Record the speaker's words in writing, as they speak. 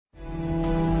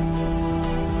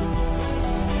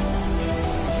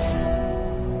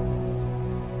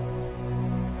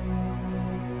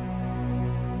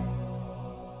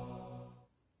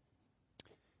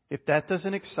If that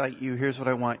doesn't excite you, here's what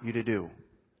I want you to do.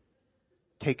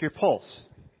 Take your pulse.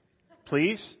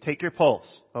 Please, take your pulse,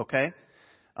 okay?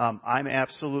 I'm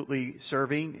absolutely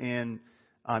serving, and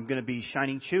I'm going to be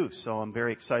shining shoes, so I'm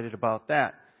very excited about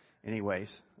that. Anyways,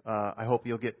 I hope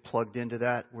you'll get plugged into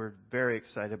that. We're very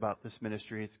excited about this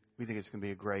ministry. We think it's going to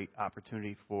be a great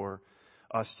opportunity for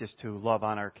us just to love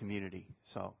on our community.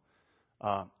 So,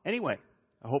 anyway,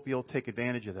 I hope you'll take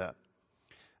advantage of that.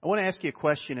 I want to ask you a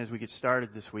question as we get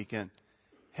started this weekend.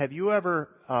 Have you ever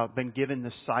been given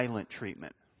the silent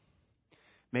treatment?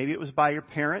 Maybe it was by your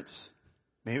parents.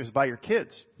 Maybe it was by your kids.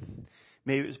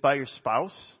 Maybe it was by your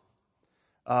spouse.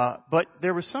 But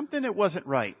there was something that wasn't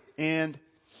right. And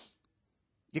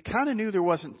you kind of knew there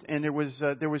wasn't, and there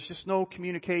was just no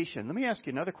communication. Let me ask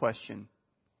you another question.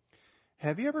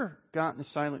 Have you ever gotten the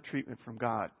silent treatment from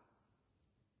God?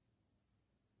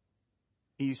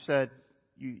 You said,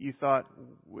 you thought,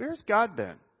 where's God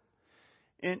been?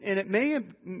 And it may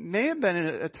have been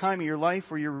a time in your life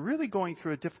where you're really going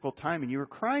through a difficult time, and you were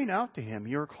crying out to Him,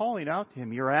 you were calling out to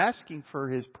Him, you were asking for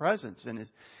His presence,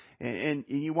 and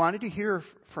you wanted to hear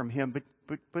from Him,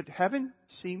 but heaven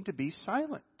seemed to be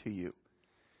silent to you.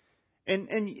 And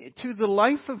to the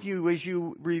life of you, as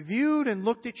you reviewed and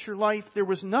looked at your life, there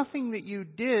was nothing that you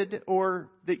did or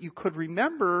that you could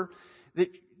remember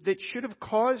that should have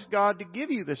caused God to give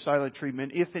you the silent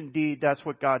treatment, if indeed that's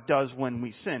what God does when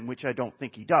we sin, which I don't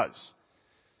think He does.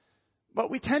 But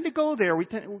we tend to go there.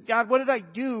 God, what did I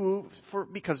do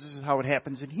because this is how it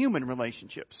happens in human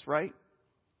relationships, right?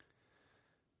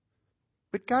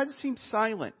 But God seems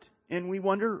silent, and we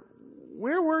wonder,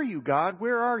 where were you, God?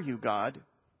 Where are you, God?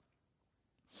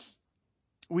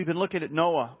 We've been looking at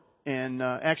Noah, and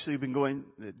actually we've been going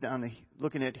down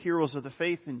looking at heroes of the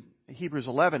faith in Hebrews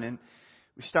 11, and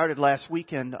we started last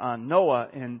weekend on Noah,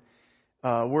 and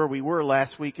where we were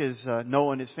last week is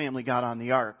Noah and his family got on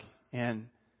the ark, and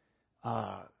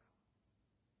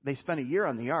they spent a year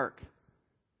on the ark,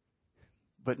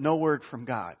 but no word from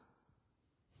God.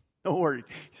 No word.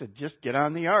 He said, just get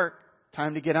on the ark,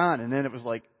 time to get on, and then it was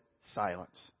like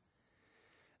silence.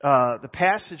 The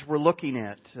passage we're looking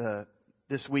at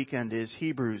this weekend is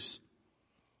Hebrews.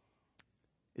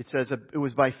 It says, it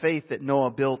was by faith that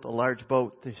Noah built a large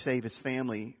boat to save his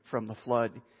family from the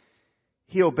flood.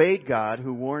 He obeyed God,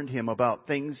 who warned him about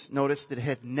things, notice, that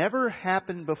had never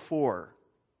happened before.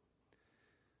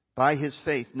 By his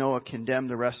faith, Noah condemned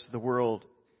the rest of the world,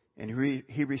 and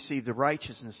he received the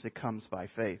righteousness that comes by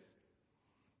faith.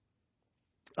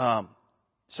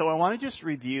 So I want to just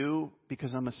review,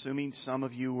 because I'm assuming some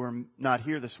of you were not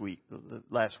here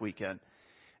last weekend.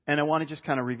 And I want to just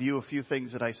kind of review a few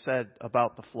things that I said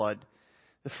about the flood.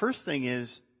 The first thing is,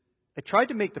 I tried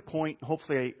to make the point,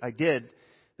 hopefully I did,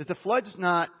 that the flood's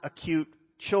not a cute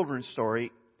children's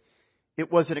story.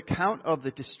 It was an account of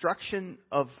the destruction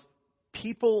of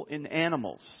people and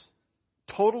animals.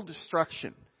 Total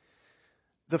destruction.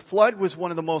 The flood was one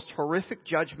of the most horrific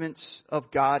judgments of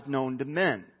God known to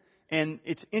men. And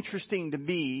it's interesting to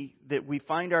me that we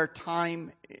find our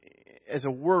time as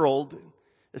a world,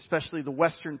 especially the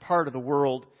western part of the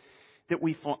world, that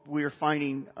we are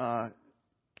finding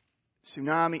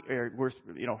tsunami, or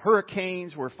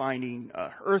hurricanes. We're finding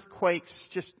earthquakes,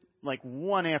 just like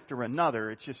one after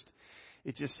another. It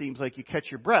just seems like you catch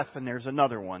your breath and there's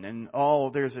another one, and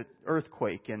there's an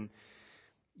earthquake. And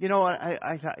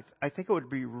I think it would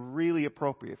be really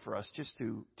appropriate for us just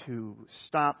to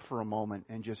stop for a moment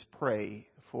and just pray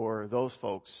for those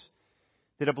folks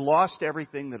that have lost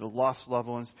everything, that have lost loved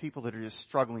ones, people that are just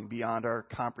struggling beyond our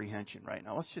comprehension right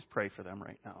now. Let's just pray for them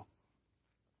right now.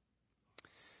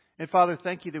 And Father,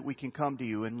 thank you that we can come to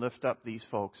you and lift up these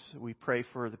folks. We pray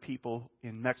for the people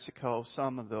in Mexico,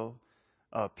 some of the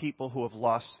people who have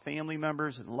lost family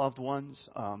members and loved ones.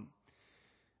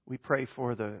 We pray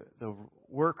for the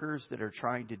workers that are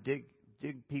trying to dig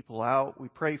people out. We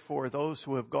pray for those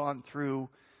who have gone through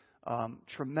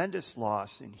tremendous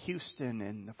loss in Houston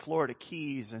and the Florida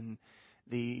Keys and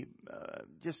the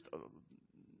just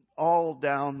all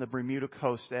down the Bermuda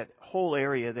coast, that whole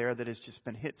area there that has just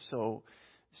been hit so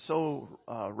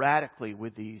radically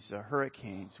with these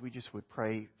hurricanes. We just would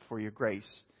pray for your grace.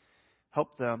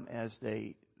 Help them as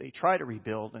they try to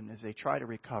rebuild and as they try to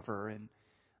recover. And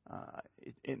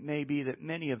it may be that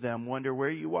many of them wonder where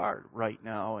you are right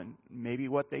now and maybe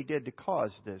what they did to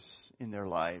cause this in their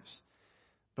lives.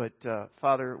 But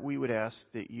Father, we would ask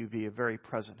that you be a very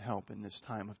present help in this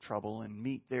time of trouble and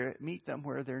meet them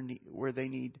where they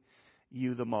need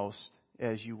you the most,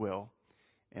 as you will.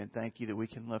 And thank you that we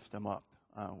can lift them up.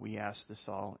 We ask this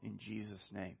all in Jesus'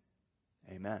 name.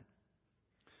 Amen.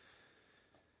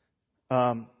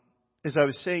 As I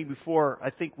was saying before,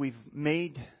 I think we've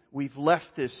made we've left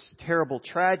this terrible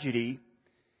tragedy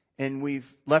and we've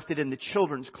left it in the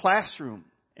children's classroom,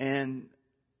 and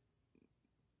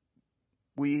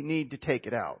we need to take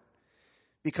it out.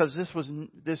 Because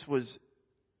this was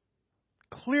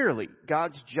clearly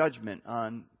God's judgment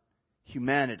on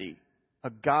humanity, a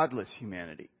godless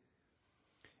humanity.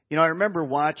 You know, I remember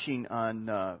watching on,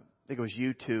 I think it was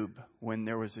YouTube, when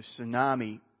there was a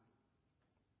tsunami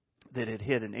that had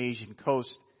hit an Asian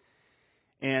coast.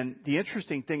 And the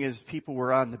interesting thing is people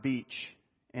were on the beach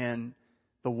and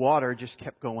the water just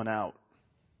kept going out.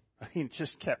 I mean,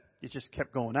 it just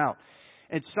kept going out.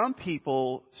 And some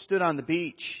people stood on the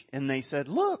beach and they said,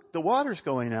 look, the water's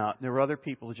going out. And there were other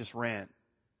people who just ran.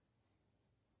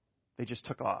 They just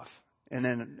took off. And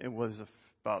then it was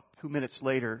about 2 minutes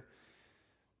later,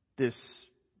 this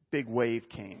big wave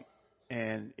came.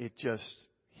 And it just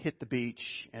hit the beach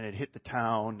and it hit the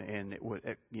town. And it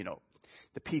would, you know,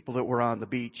 the people that were on the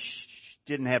beach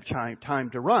didn't have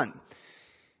time to run.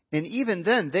 And even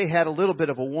then, they had a little bit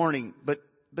of a warning. But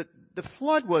the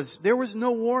flood there was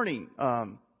no warning. It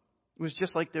was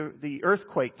just like the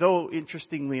earthquake. Though,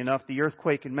 interestingly enough, the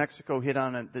earthquake in Mexico hit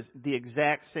on the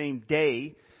exact same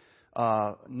day,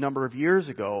 a number of years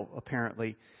ago,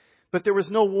 apparently. But there was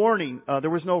no warning. There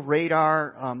was no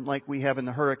radar like we have in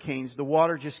the hurricanes. The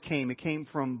water just came. It came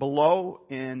from below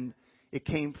and it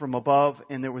came from above,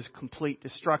 and there was complete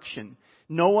destruction.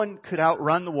 No one could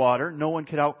outrun the water. No one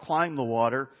could outclimb the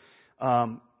water.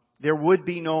 There would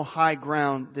be no high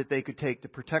ground that they could take to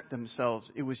protect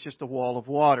themselves. It was just a wall of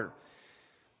water.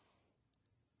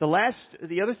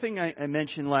 The other thing I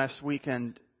mentioned last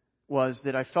weekend was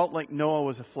that I felt like Noah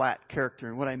was a flat character.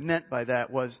 And what I meant by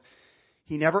that was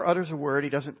he never utters a word. He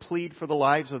doesn't plead for the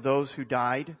lives of those who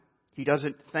died. He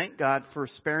doesn't thank God for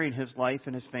sparing his life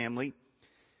and his family.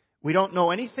 We don't know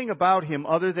anything about him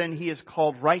other than he is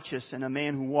called righteous and a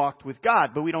man who walked with God.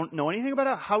 But we don't know anything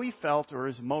about how he felt or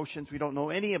his emotions. We don't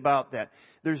know any about that.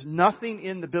 There's nothing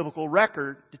in the biblical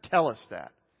record to tell us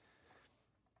that.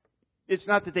 It's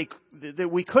not that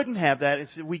we couldn't have that.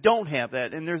 It's that we don't have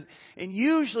that. And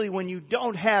usually when you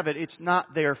don't have it, it's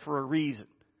not there for a reason.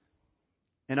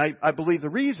 And I believe the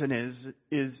reason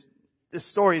is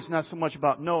this story is not so much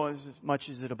about Noah as much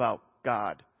as it about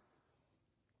God.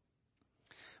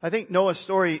 I think Noah's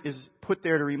story is put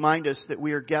there to remind us that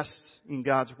we are guests in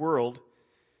God's world,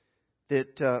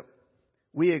 that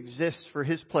we exist for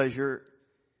His pleasure,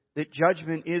 that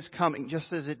judgment is coming,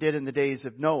 just as it did in the days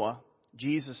of Noah.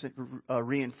 Jesus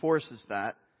reinforces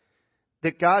that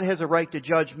God has a right to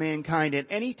judge mankind at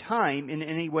any time in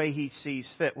any way He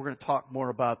sees fit. We're going to talk more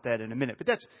about that in a minute. But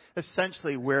that's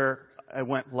essentially where I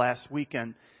went last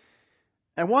weekend.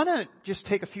 I want to just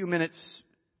take a few minutes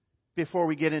before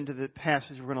we get into the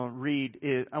passage we're going to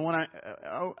read. I want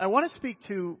to speak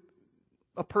to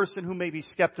a person who may be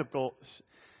skeptical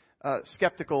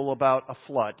about a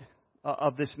flood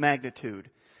of this magnitude.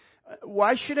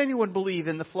 Why should anyone believe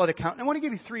in the flood account? And I want to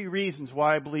give you 3 reasons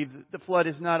why I believe that the flood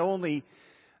is not only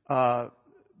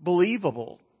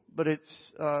believable, but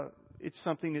it's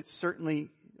something that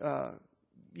certainly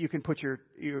you can put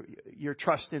your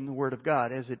trust in the Word of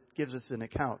God as it gives us an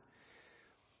account.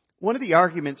 One of the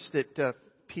arguments that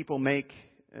people make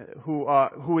who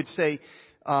would say,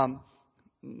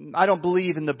 I don't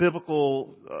believe in the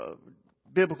biblical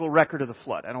record of the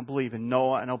flood. I don't believe in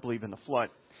Noah. I don't believe in the flood.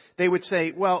 They would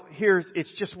say, well,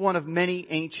 it's just one of many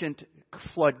ancient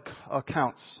flood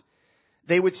accounts.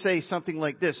 They would say something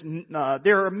like this.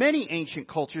 There are many ancient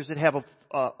cultures that have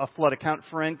a flood account.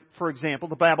 For example,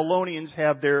 the Babylonians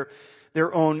have their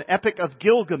own Epic of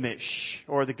Gilgamesh,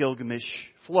 or the Gilgamesh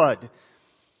flood.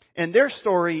 And their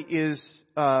story is,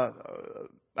 I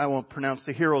won't pronounce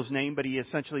the hero's name, but he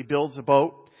essentially builds a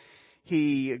boat.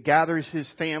 He gathers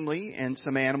his family and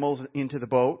some animals into the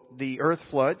boat. The earth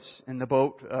floods, and the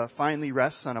boat finally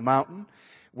rests on a mountain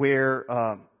where,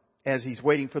 as he's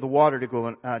waiting for the water to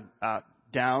go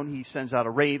down, he sends out a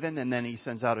raven, and then he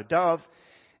sends out a dove,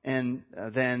 and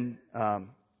then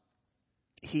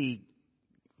he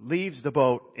leaves the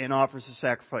boat and offers a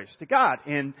sacrifice to God.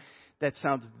 And that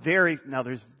sounds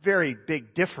there's very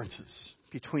big differences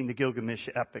between the Gilgamesh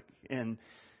epic and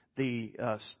the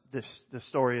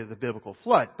story of the biblical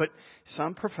flood. But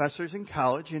some professors in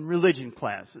college in religion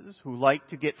classes who like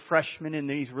to get freshmen in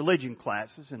these religion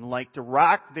classes and like to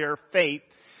rock their faith,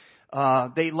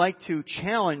 they like to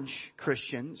challenge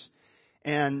Christians,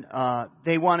 and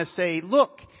they want to say,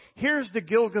 look, here's the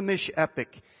Gilgamesh epic,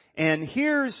 and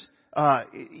here's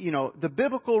the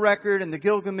biblical record and the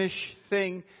Gilgamesh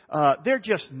thing, they're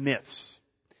just myths.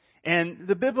 And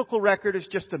the biblical record is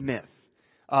just a myth.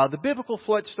 The biblical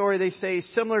flood story, they say,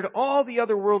 is similar to all the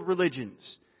other world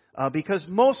religions. because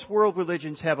most world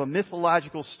religions have a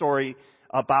mythological story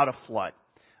about a flood.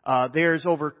 There's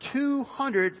over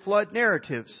 200 flood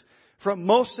narratives from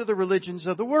most of the religions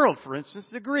of the world. For instance,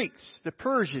 the Greeks, the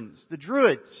Persians, the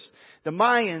Druids, the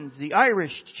Mayans, the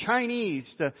Irish,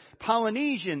 Chinese, the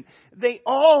Polynesian. They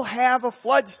all have a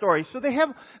flood story. So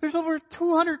there's over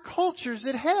 200 cultures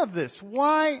that have this.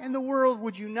 Why in the world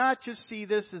would you not just see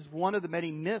this as one of the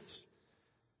many myths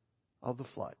of the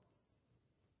flood?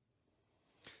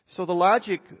 So the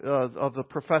logic of the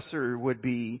professor would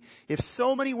be, if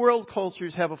so many world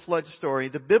cultures have a flood story,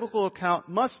 the biblical account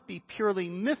must be purely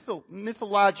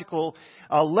mythological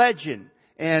legend.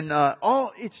 And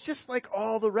it's just like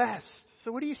all the rest.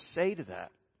 So what do you say to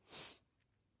that?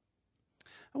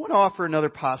 I want to offer another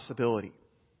possibility.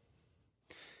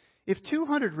 If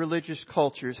 200 religious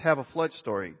cultures have a flood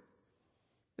story,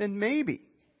 then maybe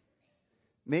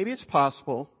it's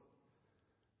possible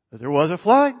that there was a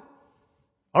flood.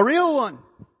 A real one.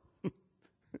 It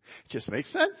just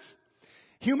makes sense.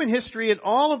 Human history and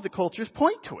all of the cultures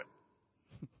point to it.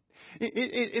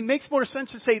 It makes more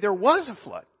sense to say there was a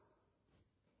flood.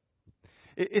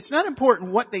 It's not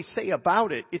important what they say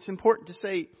about it. It's important to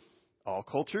say all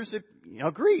cultures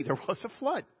agree there was a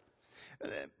flood.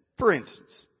 For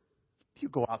instance, if you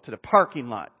go out to the parking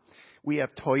lot, we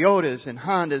have Toyotas and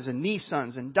Hondas and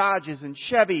Nissans and Dodges and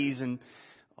Chevys and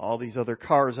all these other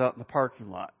cars out in the parking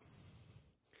lot.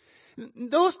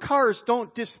 Those cars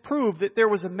don't disprove that there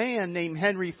was a man named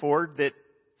Henry Ford that,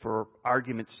 for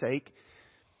argument's sake,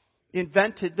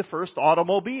 invented the first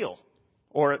automobile,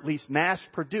 or at least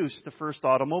mass-produced the first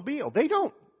automobile. They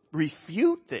don't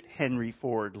refute that Henry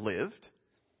Ford lived.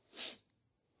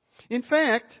 In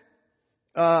fact,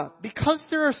 because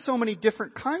there are so many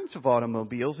different kinds of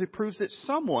automobiles, it proves that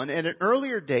someone at an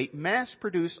earlier date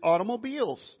mass-produced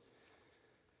automobiles.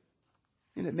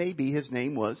 And it may be his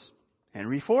name was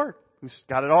Henry Ford, who's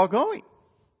got it all going.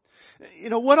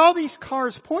 What all these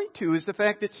cars point to is the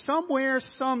fact that somewhere,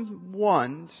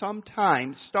 someone,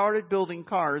 sometime started building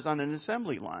cars on an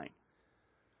assembly line.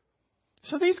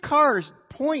 So these cars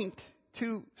point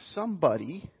to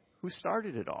somebody who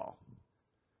started it all.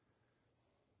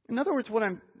 In other words, what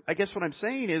I'm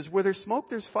saying is, where there's smoke,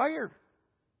 there's fire.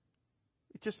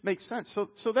 It just makes sense.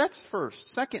 So that's first.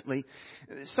 Secondly,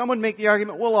 someone make the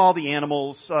argument, well, all the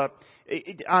animals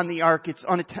on the ark, it's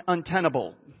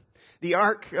untenable. The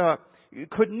ark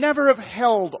could never have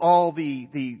held all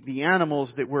the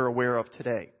animals that we're aware of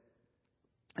today.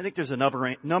 I think there's a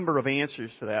number of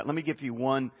answers for that. Let me give you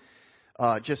one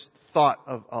just thought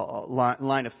of a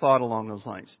line of thought along those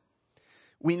lines.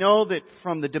 We know that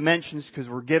from the dimensions, because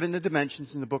we're given the dimensions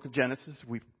in the book of Genesis,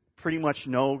 we pretty much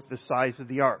know the size of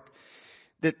the ark.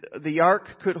 That the ark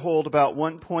could hold about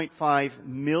 1.5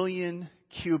 million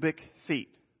cubic feet.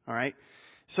 All right.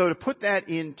 So to put that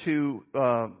into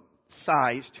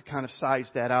size, to kind of size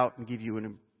that out and give you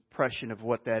an impression of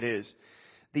what that is,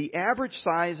 the average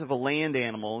size of a land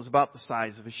animal is about the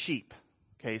size of a sheep.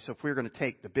 Okay, so if we're going to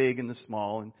take the big and the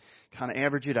small and kind of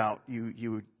average it out,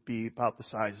 you would be about the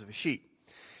size of a sheep.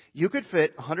 You could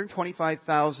fit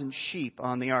 125,000 sheep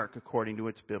on the ark according to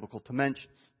its biblical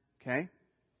dimensions. Okay?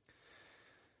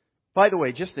 By the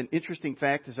way, just an interesting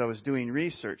fact as I was doing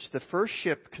research, the first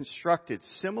ship constructed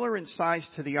similar in size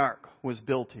to the ark was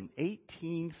built in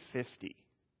 1850.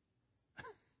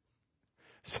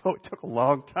 So it took a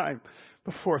long time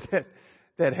before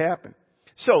that happened.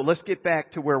 So let's get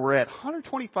back to where we're at.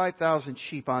 125,000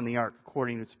 sheep on the ark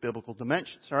according to its biblical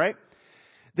dimensions, all right?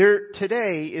 There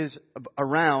today is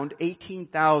around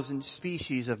 18,000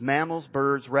 species of mammals,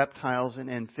 birds, reptiles, and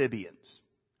amphibians,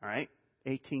 all right?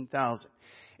 18,000.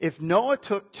 If Noah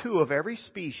took 2 of every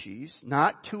species,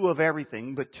 not 2 of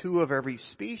everything, but 2 of every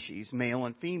species, male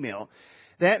and female,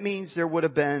 that means there would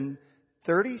have been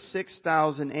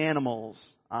 36,000 animals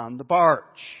on the barge.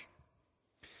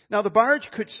 Now, the barge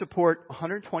could support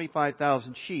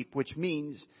 125,000 sheep, which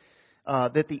means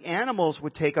that the animals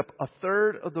would take up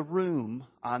 1/3 of the room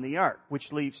on the ark,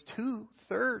 which leaves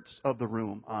 2/3 of the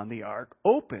room on the ark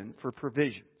open for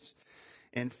provisions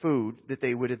and food that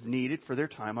they would have needed for their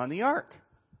time on the ark.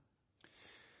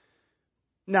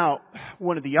 Now,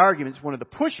 one of the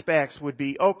pushbacks would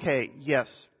be, okay,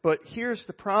 yes, but here's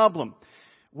the problem.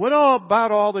 What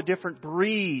about all the different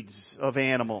breeds of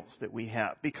animals that we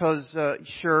have? Because,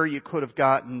 sure, you could have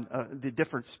gotten the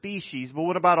different species, but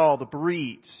what about all the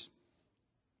breeds?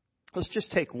 Let's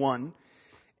just take one,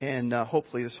 and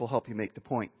hopefully this will help you make the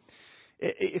point.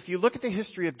 If you look at the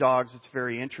history of dogs, it's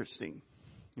very interesting.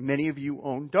 Many of you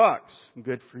own dogs.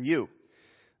 Good for you.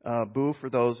 Boo for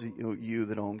those of you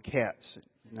that own cats.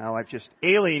 Now I've just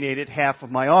alienated half of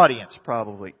my audience,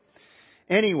 probably.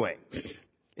 Anyway,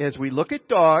 As we look at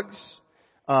dogs,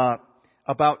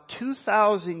 about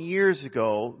 2,000 years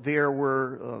ago, there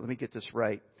were, let me get this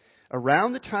right,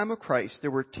 around the time of Christ,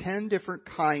 there were 10 different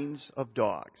kinds of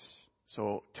dogs.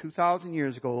 So 2,000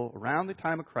 years ago, around the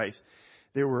time of Christ,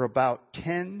 there were about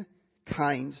 10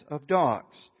 kinds of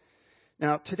dogs.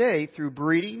 Now today, through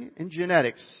breeding and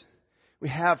genetics, we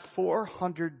have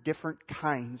 400 different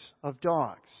kinds of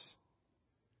dogs.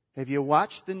 Have you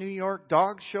watched the New York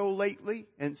Dog Show lately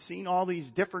and seen all these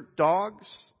different dogs?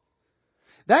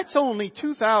 That's only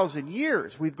 2,000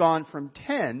 years. We've gone from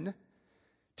 10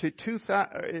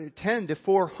 to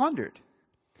 400.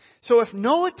 So if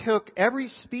Noah took every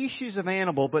species of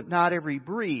animal but not every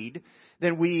breed,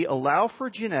 then we allow for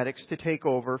genetics to take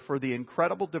over for the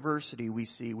incredible diversity we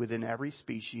see within every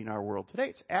species in our world today.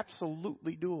 It's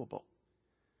absolutely doable.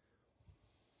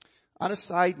 On a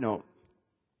side note,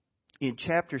 in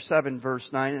chapter 7, verse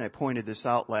 9, and I pointed this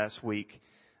out last week,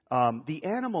 the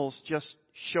animals just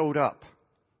showed up.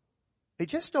 They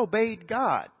just obeyed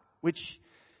God, which,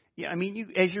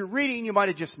 as you're reading, you might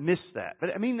have just missed that.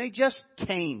 But they just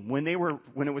came when it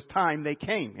was time. They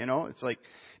came. It's like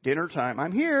dinner time.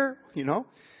 I'm here.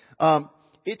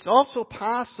 It's also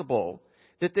possible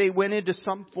that they went into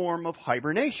some form of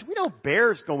hibernation. We know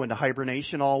bears go into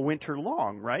hibernation all winter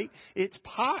long, right? It's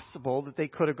possible that they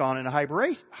could have gone into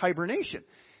hibernation.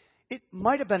 It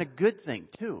might have been a good thing,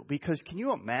 too, because can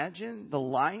you imagine the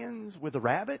lions with the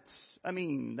rabbits?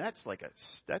 That's like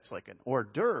an hors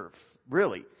d'oeuvre,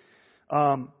 really.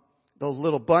 Those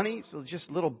little bunnies, those just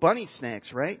little bunny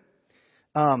snacks, right?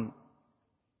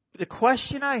 The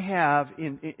question I have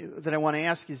that I want to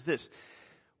ask is this.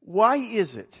 Why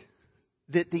is it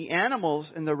that the animals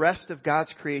and the rest of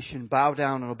God's creation bow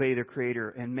down and obey their Creator,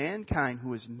 and mankind,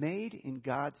 who is made in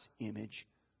God's image,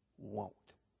 won't?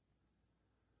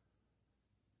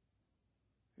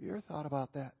 Have you ever thought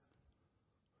about that?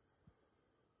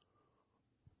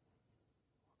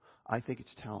 I think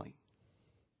it's telling.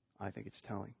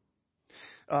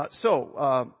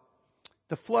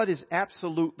 The flood is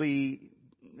absolutely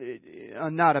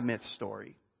not a myth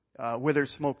story. Where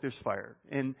there's smoke, there's fire.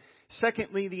 And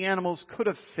secondly, the animals could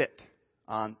have fit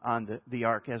on the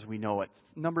ark as we know it.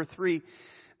 Number 3,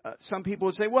 some people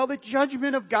would say, well, the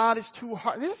judgment of God is too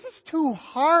harsh. This is too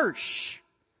harsh.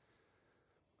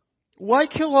 Why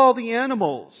kill all the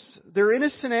animals? They're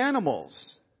innocent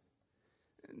animals.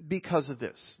 Because of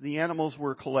this. The animals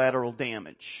were collateral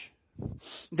damage.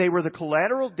 They were the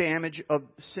collateral damage of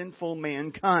sinful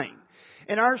mankind.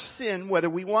 And our sin, whether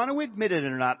we want to admit it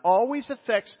or not, always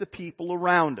affects the people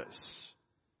around us.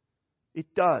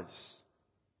 It does.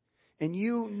 And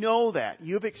you know that.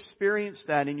 You've experienced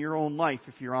that in your own life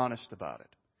if you're honest about it.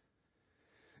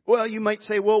 Well, you might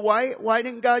say, well, why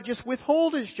didn't God just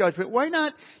withhold His judgment? Why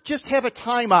not just have a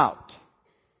timeout?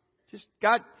 Just,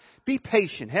 God, be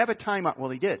patient. Have a timeout.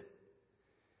 Well, He did.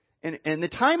 And the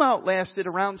timeout lasted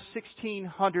around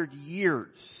 1,600 years.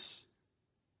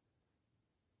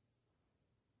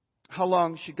 How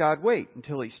long should God wait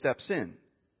until He steps in?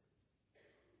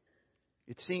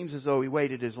 It seems as though He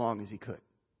waited as long as He could.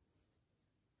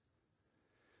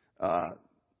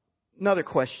 Another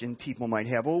question people might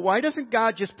have, well, why doesn't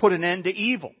God just put an end to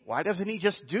evil? Why doesn't He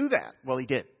just do that? Well, He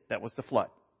did. That was the flood.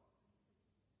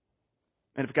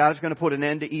 And if God is going to put an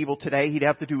end to evil today, He'd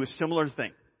have to do a similar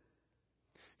thing.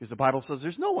 Because the Bible says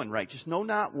there's no one righteous, no,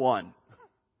 not one.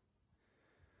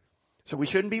 So we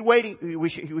shouldn't be waiting.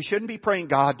 We shouldn't be praying,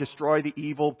 God, destroy the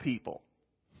evil people.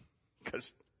 Because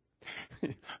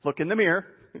look in the mirror.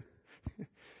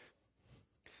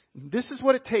 This is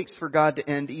what it takes for God to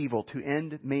end evil, to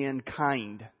end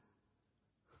mankind.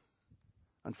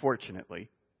 Unfortunately.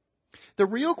 The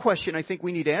real question I think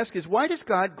we need to ask is, why does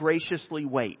God graciously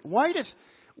wait? Why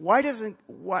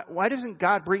doesn't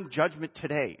God bring judgment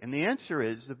today? And the answer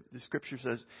is, the Scripture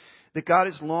says, that God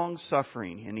is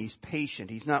long-suffering and He's patient.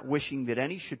 He's not wishing that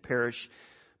any should perish,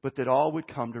 but that all would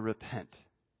come to repent.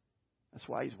 That's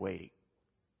why He's waiting.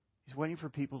 He's waiting for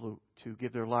people to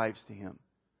give their lives to Him.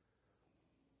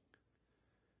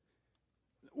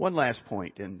 One last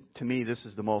point, and to me this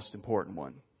is the most important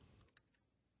one.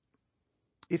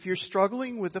 If you're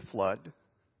struggling with the flood,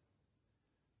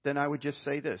 then I would just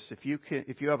say this.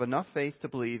 If you have enough faith to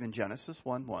believe in Genesis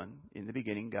 1:1, in the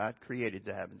beginning God created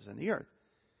the heavens and the earth.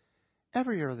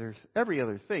 Every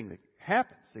other thing that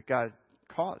happens that God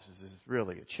causes is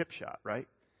really a chip shot, right?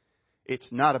 It's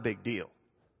not a big deal.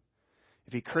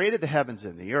 If He created the heavens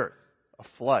and the earth, a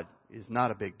flood is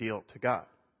not a big deal to God.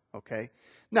 Okay?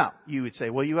 Now, you would say,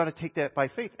 well, you got to take that by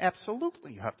faith.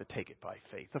 Absolutely, you have to take it by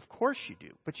faith. Of course you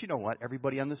do. But you know what?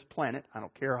 Everybody on this planet, I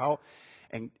don't care how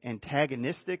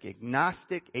antagonistic,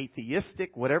 agnostic,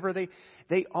 atheistic, whatever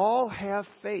they all have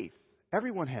faith.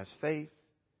 Everyone has faith.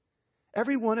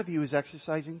 Every one of you is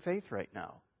exercising faith right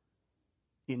now.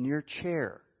 In your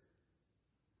chair.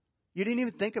 You didn't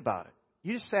even think about it.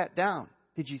 You just sat down.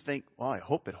 Did you think, well, I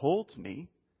hope it holds me?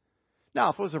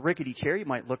 Now, if it was a rickety chair, you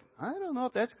might look, I don't know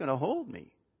if that's going to hold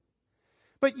me.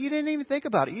 But you didn't even think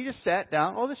about it. You just sat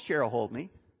down. Oh, this chair will hold me.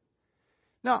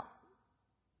 Now,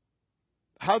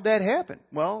 how'd that happen?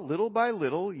 Well, little by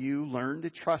little, you learn to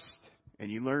trust and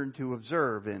you learn to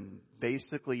observe, and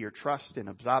basically your trust and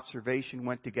observation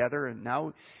went together, and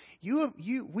now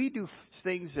we do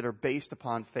things that are based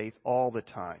upon faith all the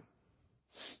time.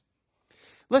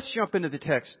 Let's jump into the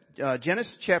text.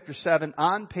 Genesis chapter 7,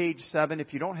 on page 7.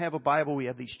 If you don't have a Bible, we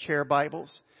have these chair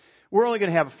Bibles. We're only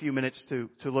going to have a few minutes to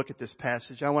look at this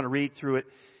passage. I want to read through it.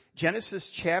 Genesis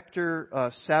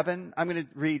chapter 7, I'm going to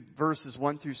read verses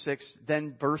 1 through 6,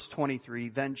 then verse 23,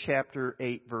 then chapter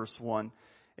 8, verse 1.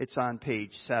 It's on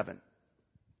page 7.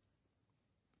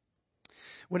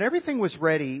 When everything was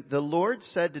ready, the Lord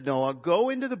said to Noah, "Go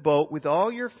into the boat with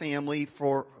all your family,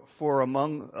 for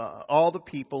among all the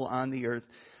people on the earth,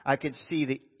 I could see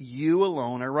that you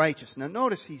alone are righteous." Now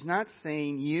notice, he's not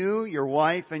saying you, your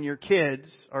wife, and your kids,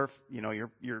 or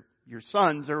your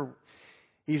sons are.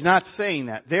 He's not saying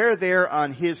that. They're there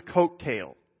on his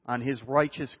coattail, on his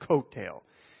righteous coattail.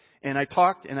 And I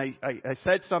talked, and I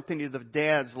said something to the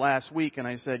dads last week, and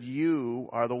I said, you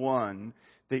are the one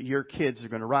that your kids are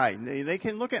going to ride. And they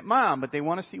can look at mom, but they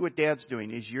want to see what dad's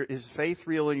doing. Is faith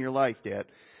real in your life, Dad?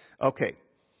 Okay.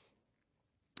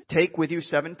 Take with you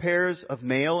 7 pairs of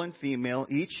male and female,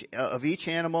 each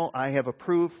animal I have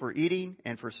approved for eating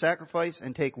and for sacrifice,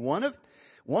 and take one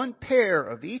pair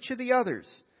of each of the others.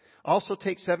 Also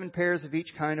take 7 pairs of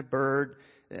each kind of bird.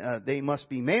 They must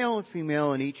be male and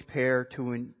female in each pair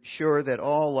to ensure that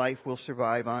all life will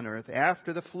survive on earth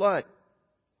after the flood.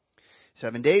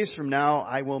 7 days from now,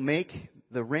 I will make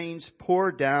the rains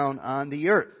pour down on the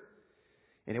earth.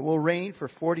 And it will rain for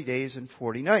 40 days and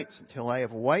 40 nights until I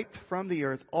have wiped from the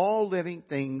earth all living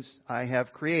things I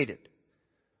have created.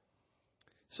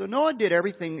 So Noah did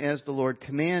everything as the Lord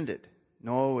commanded.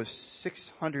 Noah was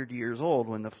 600 years old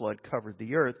when the flood covered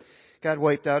the earth. God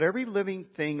wiped out every living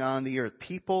thing on the earth.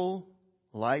 People,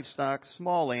 livestock,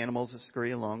 small animals that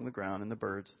scurry along the ground, and the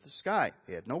birds of the sky.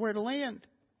 They had nowhere to land.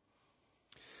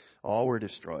 All were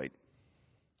destroyed.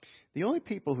 The only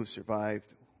people who survived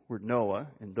were Noah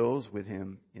and those with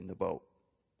him in the boat.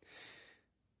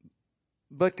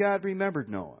 But God remembered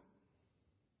Noah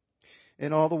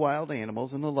and all the wild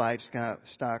animals and the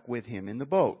livestock with him in the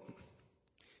boat.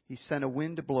 He sent a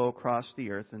wind to blow across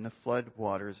the earth, and the flood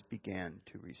waters began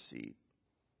to recede.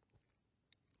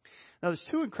 Now, there's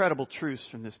 2 incredible truths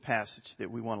from this passage that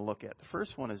we want to look at. The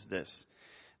first one is this.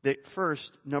 That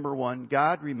first, number 1,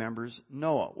 God remembers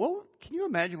Noah. Well, can you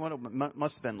imagine what it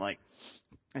must have been like?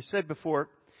 I said before,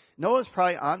 Noah's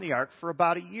probably on the ark for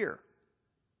about a year.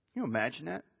 Can you imagine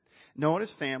that? Noah and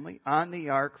his family on the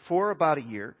ark for about a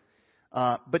year.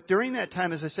 But during that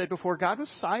time, as I said before, God was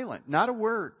silent. Not a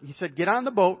word. He said, get on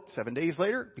the boat. 7 days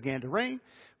later, it began to rain.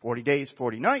 40 days,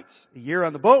 40 nights. A year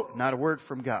on the boat. Not a word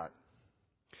from God.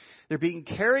 They're being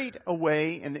carried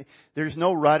away, and there's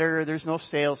no rudder. There's no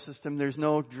sail system. There's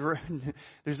no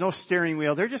steering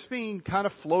wheel. They're just being kind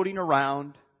of floating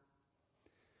around.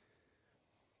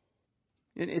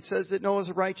 And it says that Noah's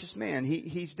a righteous man.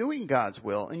 He's doing God's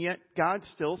will, and yet God's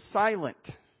still silent.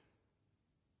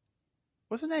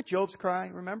 Wasn't that Job's cry,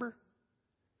 remember?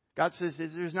 God says,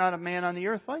 there's not a man on the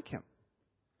earth like him.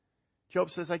 Job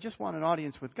says, I just want an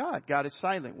audience with God. God is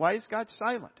silent. Why is God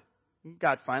silent?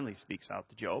 God finally speaks out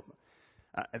to Job.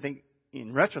 I think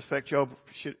in retrospect, Job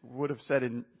would have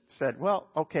said, well,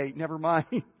 okay, never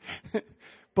mind.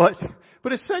 But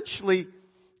essentially,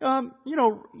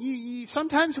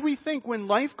 sometimes we think when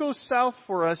life goes south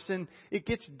for us and it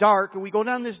gets dark and we go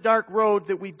down this dark road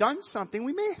that we've done something.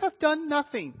 We may have done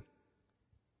nothing.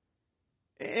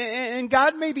 And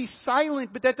God may be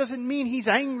silent, but that doesn't mean He's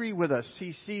angry with us.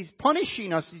 He's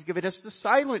punishing us. He's giving us the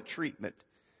silent treatment.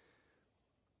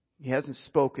 He hasn't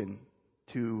spoken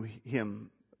to him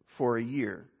for a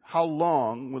year. How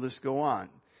long will this go on?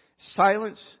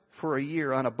 Silence for a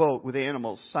year on a boat with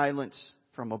animals. Silence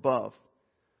from above.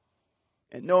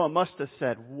 And Noah must have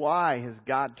said, why has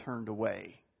God turned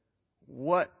away?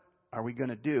 What are we going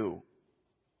to do?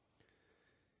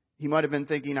 He might have been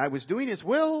thinking, I was doing His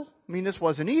will. I mean, this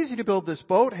wasn't easy to build this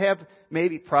boat. Have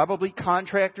probably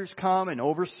contractors come and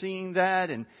overseeing that,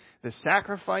 and the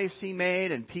sacrifice He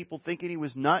made, and people thinking He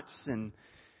was nuts, and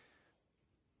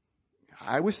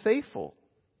I was faithful.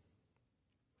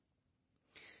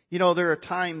 You know, there are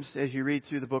times as you read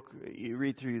through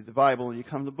the Bible, and you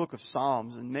come to the book of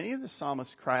Psalms, and many of the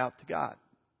psalmists cry out to God.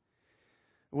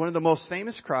 One of the most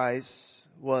famous cries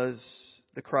was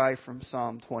the cry from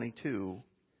Psalm 22.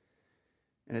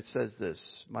 And it says this,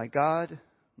 my God,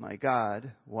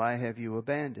 why have you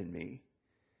abandoned me?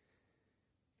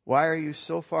 Why are you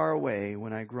so far away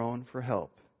when I groan for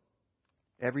help?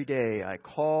 Every day I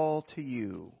call to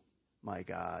you, my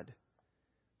God,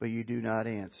 but you do not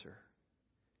answer.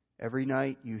 Every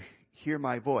night you hear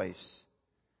my voice,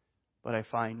 but I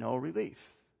find no relief.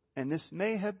 And this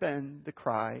may have been the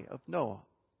cry of Noah.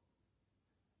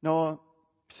 Noah,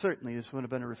 certainly this would have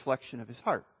been a reflection of his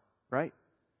heart, right?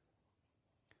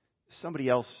 Somebody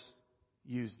else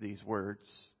used these words.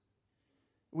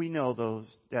 We know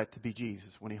that to be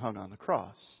Jesus when he hung on the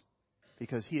cross,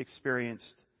 because he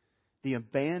experienced the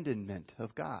abandonment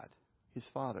of God, his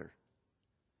Father.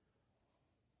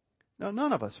 Now,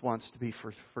 none of us wants to be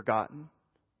forgotten,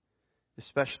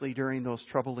 especially during those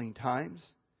troubling times.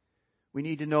 We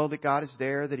need to know that God is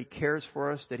there, that he cares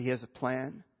for us, that he has a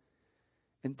plan.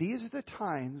 And these are the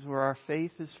times where our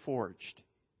faith is forged.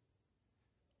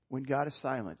 When God is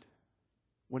silent,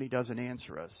 when he doesn't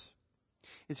answer us.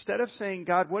 Instead of saying,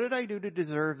 God, what did I do to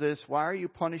deserve this? Why are you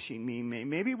punishing me?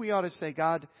 Maybe we ought to say,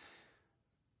 God,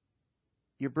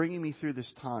 you're bringing me through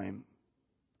this time.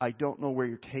 I don't know where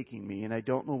you're taking me, and I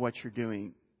don't know what you're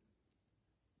doing,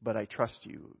 but I trust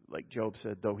you. Like Job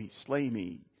said, though he slay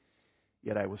me,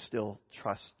 yet I will still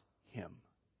trust him.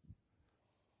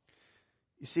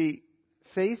 You see,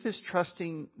 faith is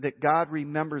trusting that God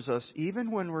remembers us even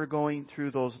when we're going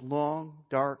through those long,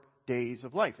 dark days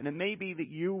of life. And it may be that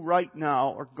you right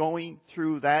now are going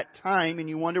through that time and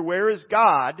you wonder, where is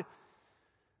God?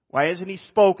 Why hasn't he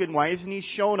spoken? Why hasn't he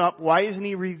shown up? Why hasn't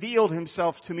he revealed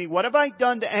himself to me? What have I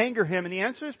done to anger him? And the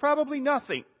answer is probably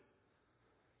nothing.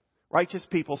 Righteous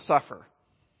people suffer.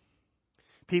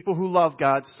 People who love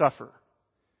God suffer.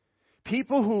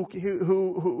 People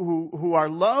who are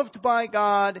loved by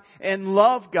God and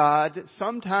love God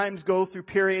sometimes go through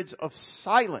periods of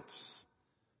silence.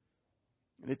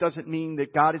 And it doesn't mean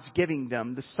that God is giving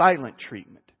them the silent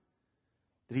treatment,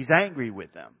 that he's angry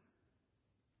with them.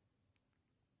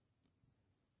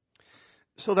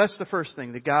 So that's the first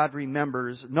thing, that God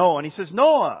remembers Noah. And he says,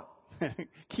 Noah! Can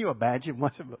you imagine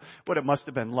what it must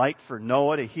have been like for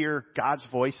Noah to hear God's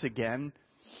voice again?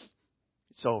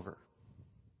 It's over.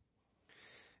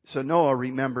 So Noah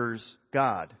remembers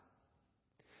God.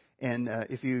 And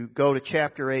if you go to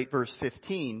chapter 8, verse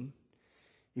 15,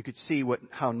 you could see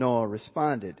how Noah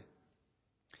responded.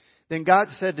 Then God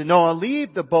said to Noah,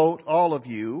 leave the boat, all of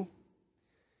you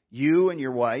and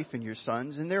your wife and your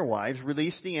sons and their wives.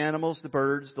 Release the animals, the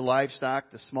birds, the livestock,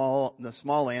 the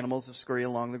small animals that scurry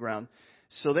along the ground,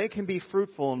 so they can be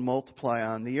fruitful and multiply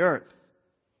on the earth.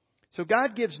 So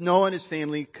God gives Noah and his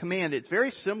family command. It's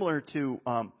very similar to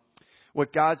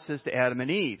what God says to Adam and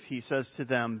Eve. He says to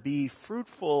them, be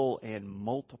fruitful and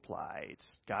multiply.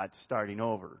 It's God starting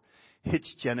over.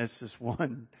 It's Genesis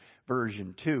 1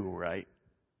 version 2, right?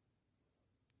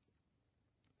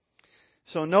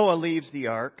 So Noah leaves the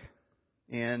ark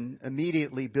and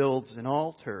immediately builds an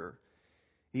altar.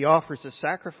 He offers a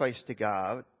sacrifice to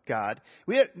God.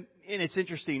 And it's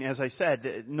interesting, as I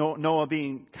said, Noah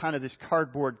being kind of this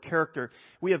cardboard character,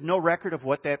 we have no record of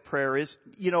what that prayer is.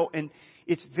 You know, and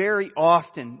it's very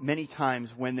often, many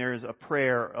times, when there's a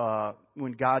prayer,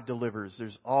 when God delivers,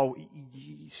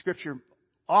 Scripture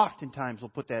oftentimes will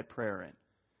put that prayer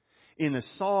in a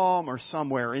psalm or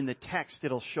somewhere in the text.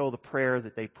 It'll show the prayer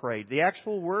that they prayed. The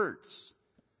actual words,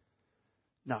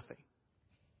 nothing.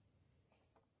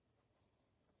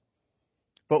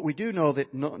 But we do know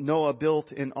that Noah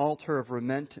built an altar of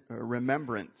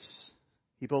remembrance.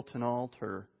 He built an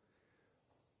altar.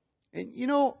 And you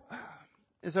know,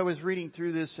 as I was reading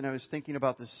through this and I was thinking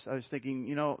about this, I was thinking,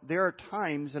 you know, there are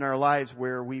times in our lives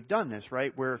where we've done this,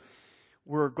 right? Where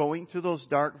we're going through those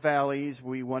dark valleys.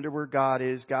 We wonder where God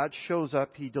is. God shows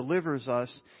up. He delivers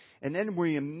us. And then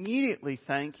we immediately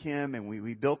thank him. And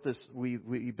we built this, we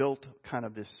built kind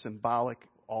of this symbolic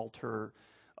altar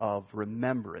of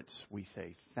remembrance. We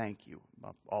say, thank you.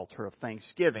 Altar of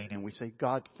thanksgiving. And we say,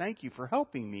 God, thank you for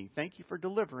helping me. Thank you for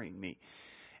delivering me.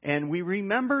 And we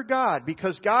remember God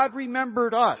because God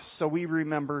remembered us. So we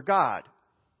remember God.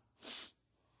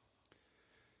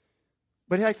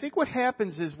 But I think what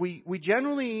happens is we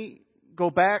generally go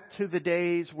back to the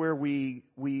days where we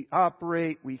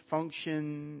operate, we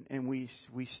function, and we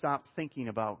stop thinking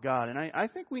about God. And I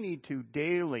think we need to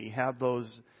daily have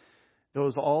those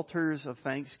altars of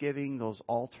thanksgiving, those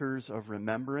altars of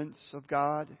remembrance of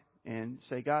God, and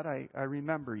say, God, I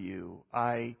remember you.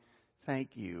 I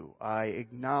thank you. I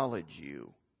acknowledge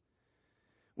you.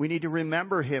 We need to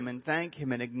remember Him and thank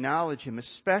Him and acknowledge Him,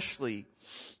 especially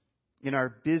in our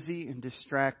busy and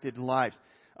distracted lives.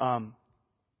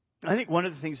 I think one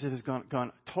of the things that has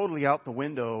gone totally out the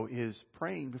window is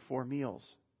praying before meals.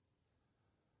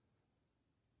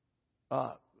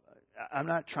 I'm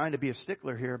not trying to be a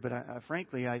stickler here, but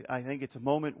frankly, I think it's a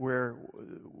moment where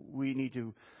we need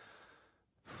to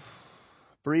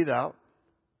breathe out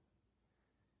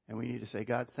and we need to say,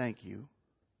 God, thank you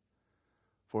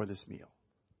for this meal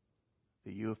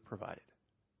that you have provided.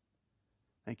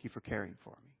 Thank you for caring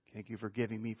for me. Thank you for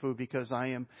giving me food, because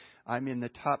I'm in the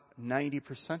top 90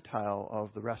 percentile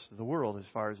of the rest of the world as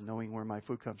far as knowing where my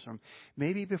food comes from.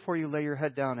 Maybe before you lay your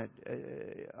head down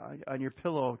on your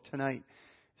pillow tonight,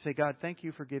 say, God, thank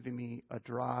you for giving me a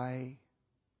dry,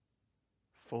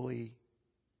 fully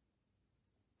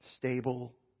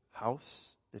stable house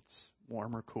that's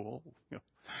warm or cool,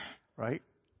 right?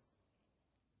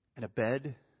 And a bed,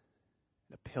 and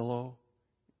a pillow,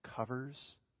 covers.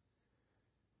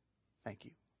 Thank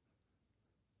you.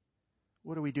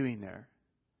 What are we doing there?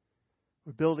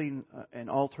 We're building an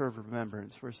altar of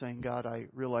remembrance. We're saying, God, I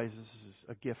realize this is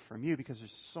a gift from you, because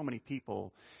there's so many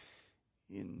people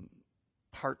in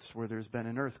parts where there's been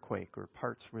an earthquake, or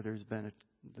parts where there's been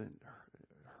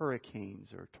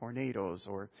hurricanes or tornadoes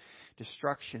or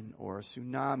destruction or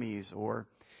tsunamis or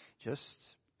just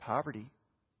poverty,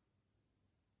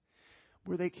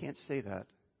 where they can't say that.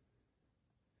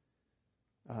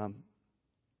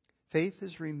 Faith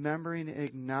is remembering and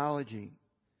acknowledging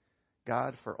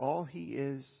God for all He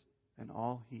is and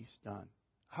all He's done.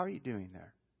 How are you doing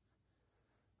there?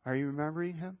 Are you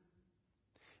remembering Him?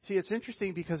 See, it's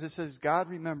interesting because it says God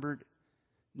remembered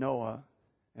Noah,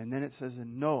 and then it says,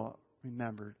 and Noah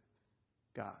remembered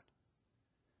God.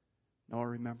 Noah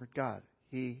remembered God.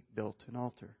 He built an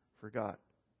altar for God.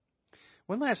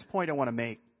 One last point I want to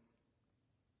make.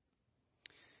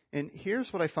 And here's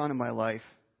what I found in my life.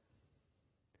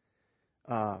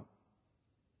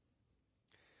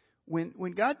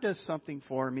 When God does something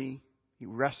for me, He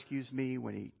rescues me,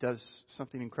 when He does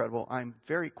something incredible, I'm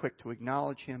very quick to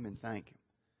acknowledge Him and thank Him.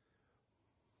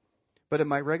 But in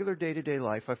my regular day-to-day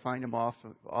life, I find Him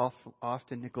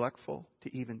often neglectful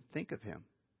to even think of Him,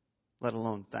 let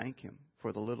alone thank Him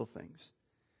for the little things.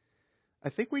 I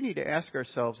think we need to ask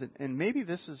ourselves, and maybe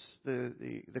this is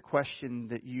the question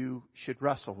that you should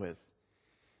wrestle with.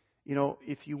 You know,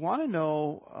 if you want to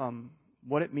know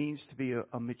what it means to be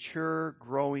a mature,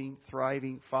 growing,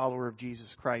 thriving follower of Jesus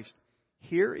Christ,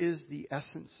 here is the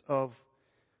essence of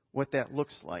what that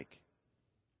looks like.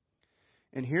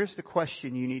 And here's the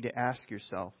question you need to ask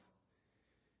yourself.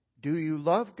 Do you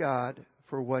love God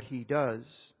for what He does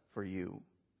for you,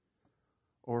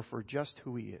 or for just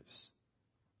who He is?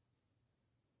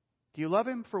 Do you love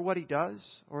Him for what He does,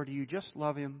 or do you just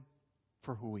love Him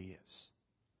for who He is?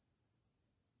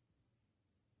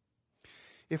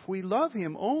 If we love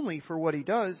Him only for what He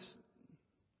does,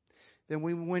 then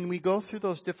when we go through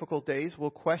those difficult days, we'll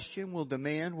question, we'll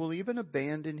demand, we'll even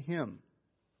abandon Him.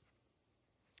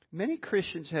 Many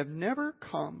Christians have never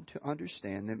come to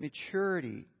understand that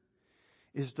maturity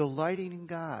is delighting in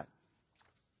God.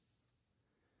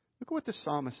 Look at what the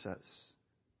psalmist says.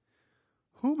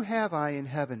 Whom have I in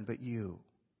heaven but you?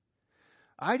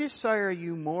 I desire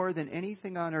you more than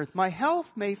anything on earth. My health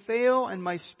may fail and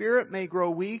my spirit may grow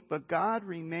weak, but God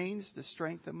remains the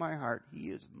strength of my heart. He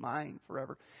is mine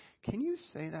forever. Can you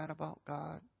say that about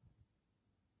God?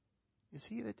 Is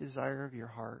He the desire of your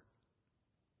heart?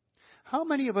 How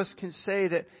many of us can say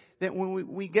that when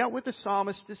we get what the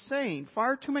psalmist is saying,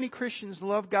 far too many Christians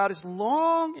love God as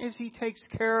long as He takes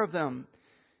care of them.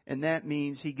 And that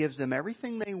means He gives them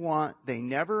everything they want. They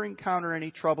never encounter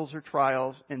any troubles or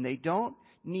trials, and they don't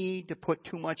need to put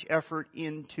too much effort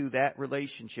into that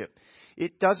relationship.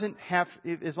 It doesn't have,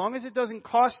 as long as it doesn't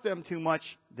cost them too much,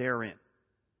 they're in.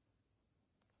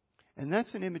 And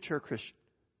that's an immature Christian.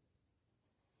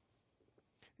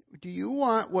 Do you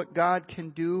want what God can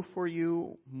do for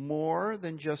you more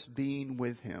than just being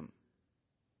with Him?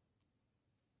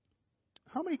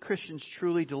 How many Christians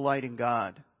truly delight in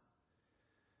God?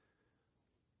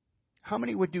 How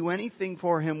many would do anything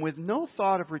for Him with no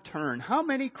thought of return? How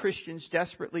many Christians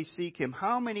desperately seek Him?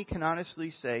 How many can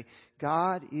honestly say,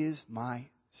 God is my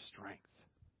strength?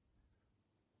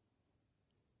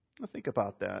 Well, think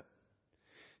about that.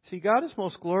 See, God is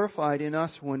most glorified in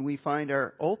us when we find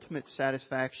our ultimate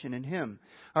satisfaction in Him.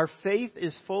 Our faith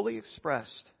is fully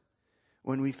expressed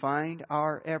when we find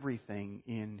our everything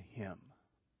in Him.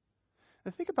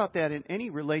 Now think about that in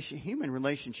any human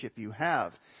relationship you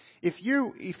have. If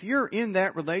you're in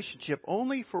that relationship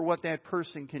only for what that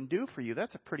person can do for you,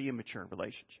 that's a pretty immature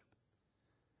relationship.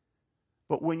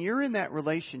 But when you're in that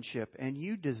relationship and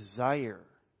you desire,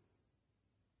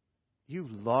 you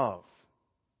love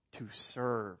to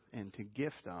serve and to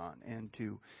gift on and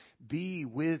to be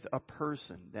with a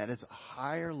person that is a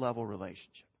higher level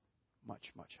relationship,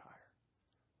 much, much higher.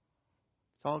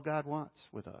 It's all God wants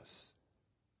with us.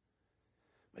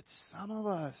 But some of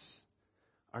us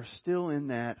are still in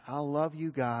that, I'll love you,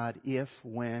 God, if,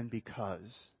 when,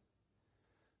 because.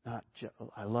 Not just,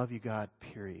 I love you, God,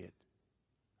 period.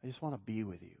 I just want to be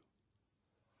with you.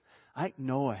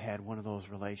 Noah had one of those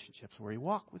relationships where he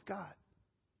walked with God.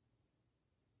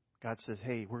 God says,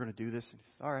 hey, we're going to do this. And he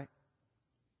says, all right.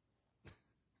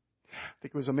 I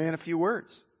think it was a man of few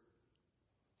words.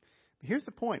 But here's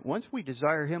the point. Once we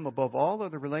desire Him above all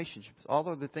other relationships, all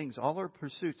other things, all our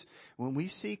pursuits, when we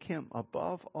seek Him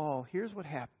above all, here's what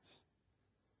happens.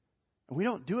 And we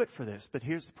don't do it for this, but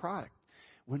here's the product.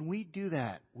 When we do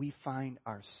that, we find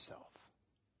ourselves.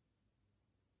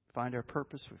 We find our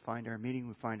purpose, we find our meaning,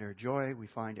 we find our joy, we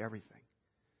find everything.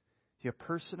 See, a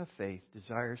person of faith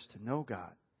desires to know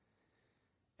God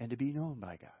and to be known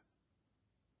by God.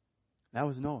 That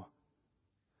was Noah.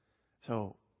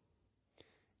 So,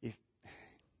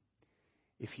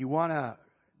 if you want to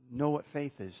know what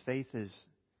faith is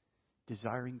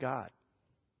desiring God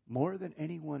more than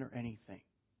anyone or anything.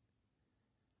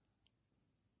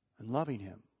 And loving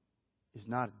Him is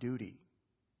not a duty,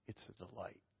 it's a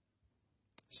delight.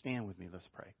 Stand with me, let's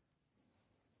pray.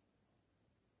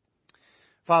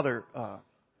 Father,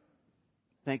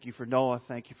 thank you for Noah.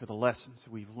 Thank you for the lessons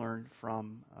we've learned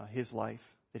from his life,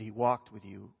 that he walked with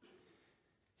you,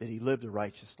 that he lived a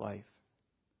righteous life.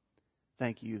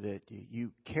 Thank you that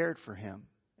you cared for him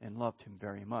and loved him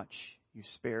very much. You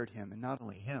spared him, and not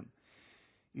only him,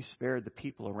 you spared the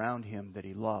people around him that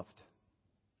he loved.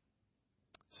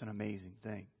 It's an amazing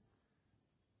thing.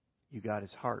 You got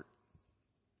his heart.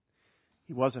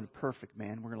 He wasn't a perfect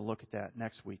man. We're going to look at that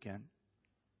next weekend.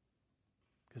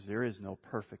 Because there is no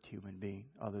perfect human being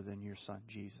other than your Son,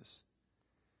 Jesus.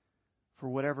 For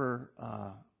whatever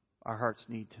our hearts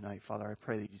need tonight, Father, I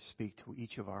pray that you speak to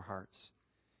each of our hearts.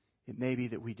 It may be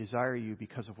that we desire you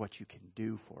because of what you can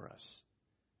do for us.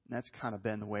 And that's kind of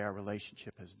been the way our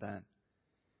relationship has been.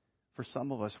 For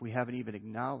some of us, we haven't even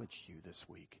acknowledged you this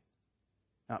week.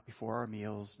 Not before our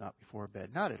meals, not before bed,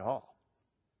 not at all.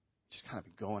 Just kind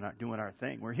of going out, doing our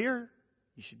thing. We're here.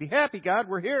 You should be happy, God.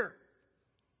 We're here.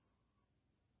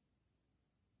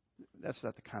 That's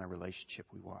not the kind of relationship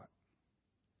we want.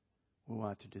 We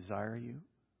want to desire you.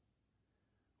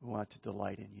 We want to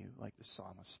delight in you, like the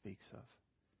psalmist speaks of.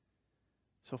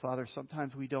 So, Father,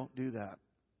 sometimes we don't do that.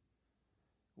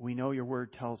 We know your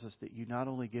word tells us that you not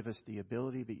only give us the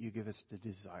ability, but you give us the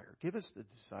desire. Give us the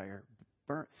desire.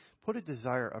 Put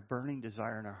a burning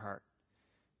desire in our heart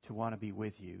to want to be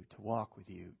with you, to walk with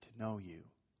you, to know you.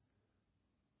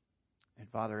 And,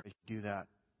 Father, as you do that,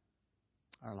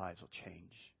 our lives will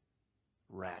change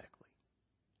radically.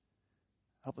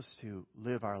 Help us to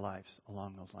live our lives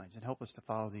along those lines, and help us to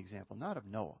follow the example, not of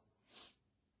Noah,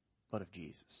 but of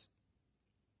Jesus.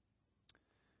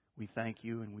 We thank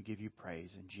you and we give you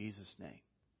praise in Jesus' name.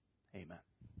 Amen.